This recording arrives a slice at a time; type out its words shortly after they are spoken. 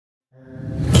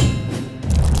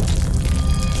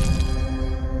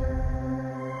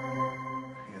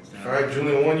right,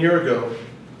 Julian, 1 year ago,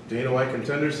 Dana White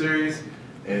Contender Series,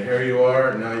 and here you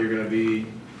are. Now you're going to be,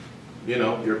 you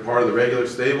know, you're part of the regular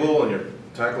stable, and you're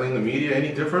tackling the media.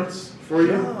 Any difference for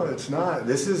you? No, it's not.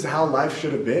 This is how life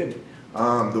should have been.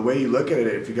 The way you look at it,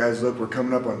 if you guys look, we're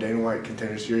coming up on Dana White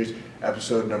Contender Series,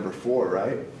 episode number 4,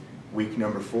 right? Week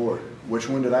number 4. Which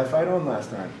one did I fight on last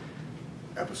time?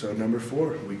 Episode number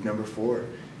 4, week number 4.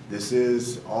 This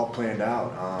is all planned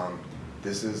out.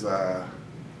 This is,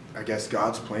 I guess,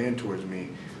 God's plan towards me.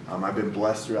 I've been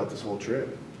blessed throughout this whole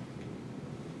trip.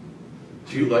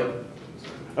 Do you like?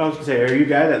 I was going to say, are you a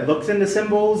guy that looks into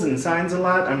symbols and signs a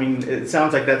lot? I mean, it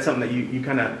sounds like that's something that you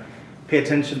kind of pay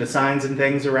attention to signs and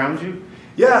things around you.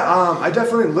 Yeah, I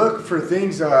definitely look for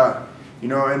things. You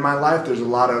know, in my life, there's a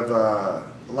lot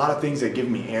of things that give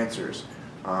me answers.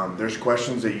 There's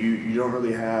questions that you don't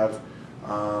really have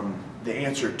the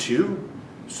answer to.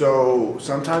 So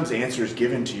sometimes the answer is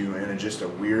given to you in just a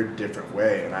weird, different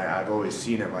way, and I've always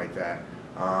seen it like that.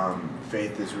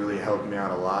 Faith has really helped me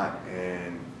out a lot,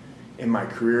 and in my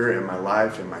career, in my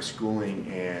life, in my schooling,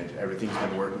 and everything's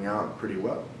been working out pretty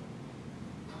well.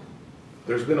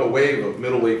 There's been a wave of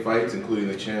middleweight fights, including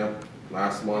the champ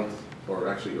last month, or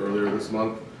actually earlier this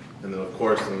month, and then of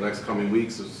course in the next coming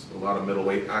weeks there's a lot of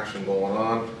middleweight action going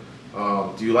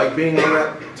on. Do you like being on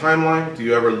that timeline? Do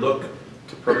you ever look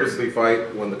to purposely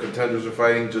fight when the contenders are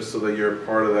fighting, just so that you're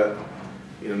part of that,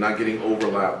 you know, not getting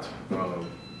overlapped?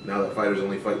 Now that fighters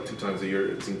only fight 2 times a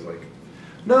year, it seems like.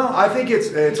 No, I think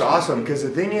it's awesome, because the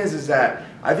thing is that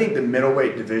I think the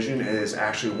middleweight division is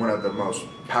actually one of the most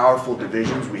powerful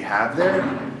divisions we have there.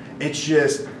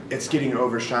 It's getting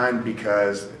overshined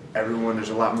because there's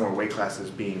a lot more weight classes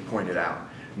being pointed out.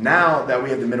 Now that we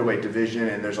have the middleweight division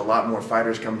and there's a lot more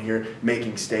fighters coming here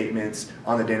making statements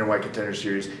on the Dana White Contender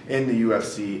Series in the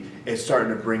UFC, it's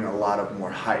starting to bring a lot of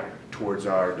more hype towards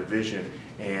our division,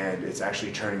 and it's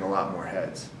actually turning a lot more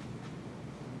heads.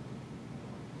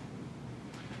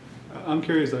 I'm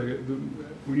curious, like,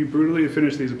 when you brutally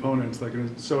finish these opponents, like,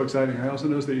 it's so exciting. I also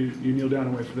noticed that you kneel down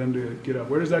and wait for them to get up.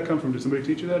 Where does that come from? Did somebody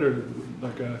teach you that, or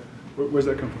like, where's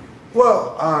that come from?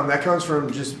 Well, that comes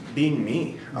from just being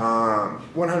me.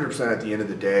 100% at the end of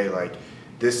the day, like,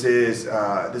 this is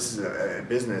a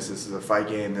business, this is a fight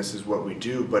game, this is what we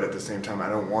do, but at the same time, I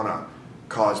don't want to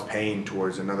cause pain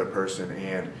towards another person,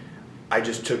 and I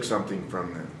just took something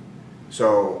from them.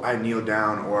 So I kneel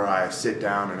down or I sit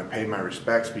down and I pay my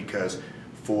respects, because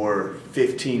for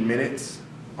 15 minutes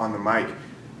on the mic,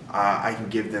 I can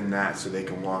give them that so they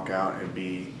can walk out and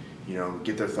be, you know,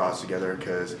 get their thoughts together,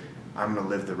 because I'm going to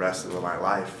live the rest of my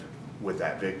life with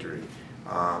that victory,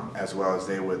 as well as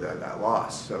they would that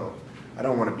loss. So I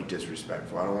don't want to be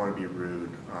disrespectful. I don't want to be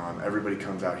rude. Everybody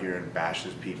comes out here and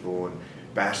bashes people and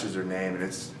bashes their name, and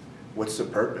it's, what's the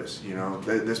purpose? You know,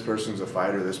 this person's a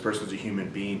fighter, this person's a human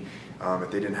being.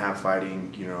 If they didn't have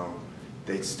fighting, you know,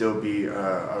 they'd still be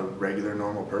a regular,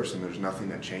 normal person. There's nothing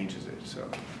that changes it. So,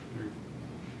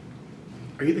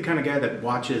 are you the kind of guy that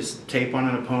watches tape on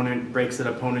an opponent, breaks that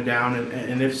opponent down,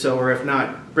 and if so or if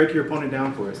not, break your opponent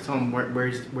down for us? Tell him where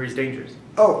he's dangerous.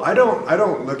 Oh, I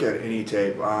don't look at any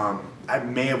tape. I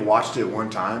may have watched it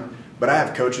one time, but I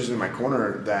have coaches in my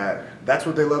corner that's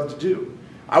what they love to do.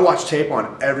 I watch tape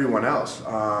on everyone else,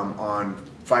 on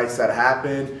fights that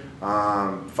happen,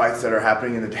 fights that are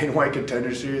happening in the Dana White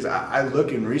Contender Series. I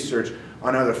look and research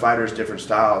on other fighters, different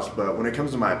styles, but when it comes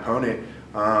to my opponent,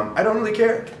 I don't really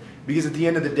care. Because at the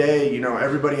end of the day, you know,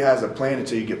 everybody has a plan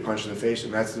until you get punched in the face,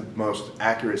 and that's the most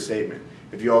accurate statement.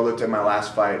 If you all looked at my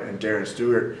last fight and Darren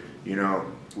Stewart, you know,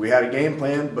 we had a game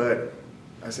plan, but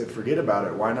I said, forget about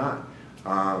it, why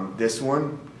not? This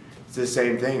one, it's the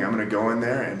same thing. I'm going to go in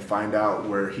there and find out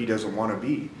where he doesn't want to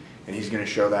be, and he's going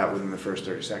to show that within the first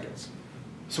 30 seconds.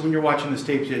 So when you're watching this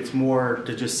tape, it's more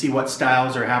to just see what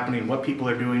styles are happening, what people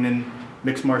are doing in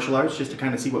mixed martial arts, just to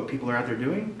kind of see what people are out there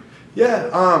doing?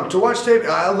 Yeah, to watch tape,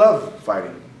 I love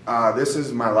fighting. This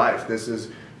is my life. This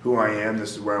is who I am.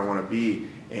 This is where I want to be.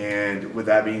 And with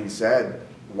that being said,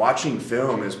 watching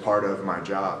film is part of my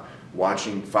job.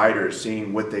 Watching fighters,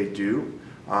 seeing what they do,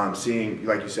 seeing,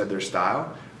 like you said, their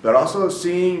style, but also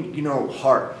seeing, you know,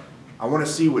 heart. I want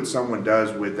to see what someone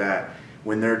does with that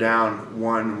when they're down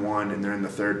 1-1 and they're in the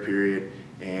 3rd period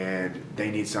and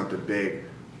they need something big.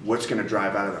 What's going to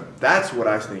drive out of them? That's what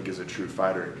I think is a true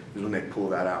fighter, is when they pull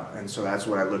that out. And so that's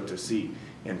what I look to see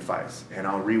in fights. And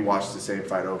I'll rewatch the same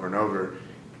fight over and over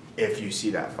if you see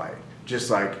that fight.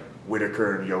 Just like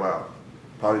Whitaker and Yoel,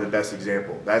 probably the best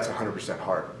example. That's 100%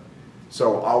 heart.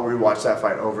 So I'll rewatch that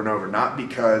fight over and over, not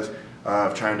because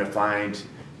of trying to find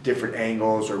different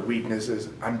angles or weaknesses.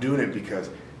 I'm doing it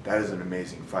because that is an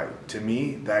amazing fight. To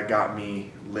me, that got me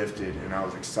lifted and I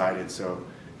was excited. So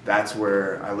that's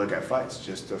where I look at fights,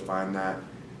 just to find that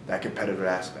competitive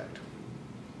aspect.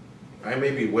 I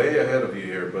may be way ahead of you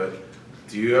here, but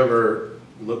do you ever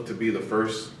look to be the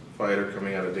first fighter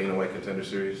coming out of Dana White Contender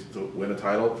Series to win a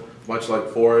title? Much like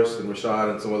Forrest and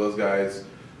Rashad and some of those guys,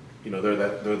 you know, they're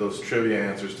those trivia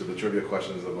answers to the trivia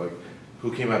questions of like,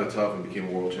 who came out of TUF and became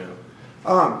a world champ?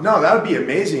 No, that would be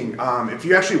amazing. If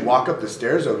you actually walk up the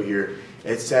stairs over here,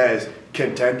 it says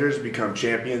contenders become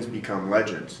champions, become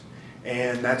legends.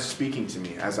 And that's speaking to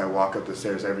me as I walk up the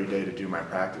stairs every day to do my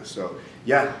practice. So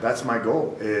yeah, that's my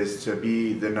goal, is to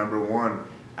be the #1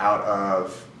 out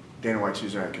of Dana White's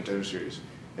Tuesday Night Contender Series.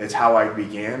 It's how I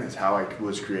began, it's how I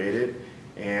was created,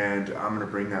 and I'm going to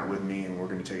bring that with me, and we're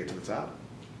going to take it to the top.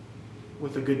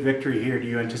 With a good victory here, do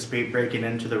you anticipate breaking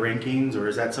into the rankings, or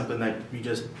is that something that you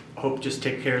just hope just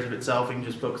take care of itself and you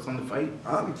just focus on the fight?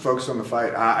 I'm focused on the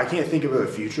fight. I can't think of the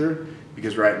future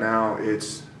because right now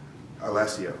it's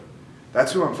Alessio.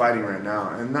 That's who I'm fighting right now,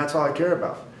 and that's all I care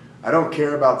about. I don't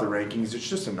care about the rankings. It's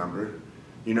just a number.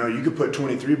 You know, you could put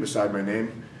 23 beside my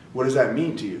name. What does that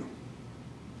mean to you?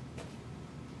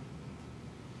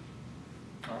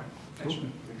 Thank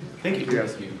you.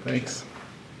 Thank you.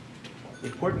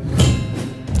 Important.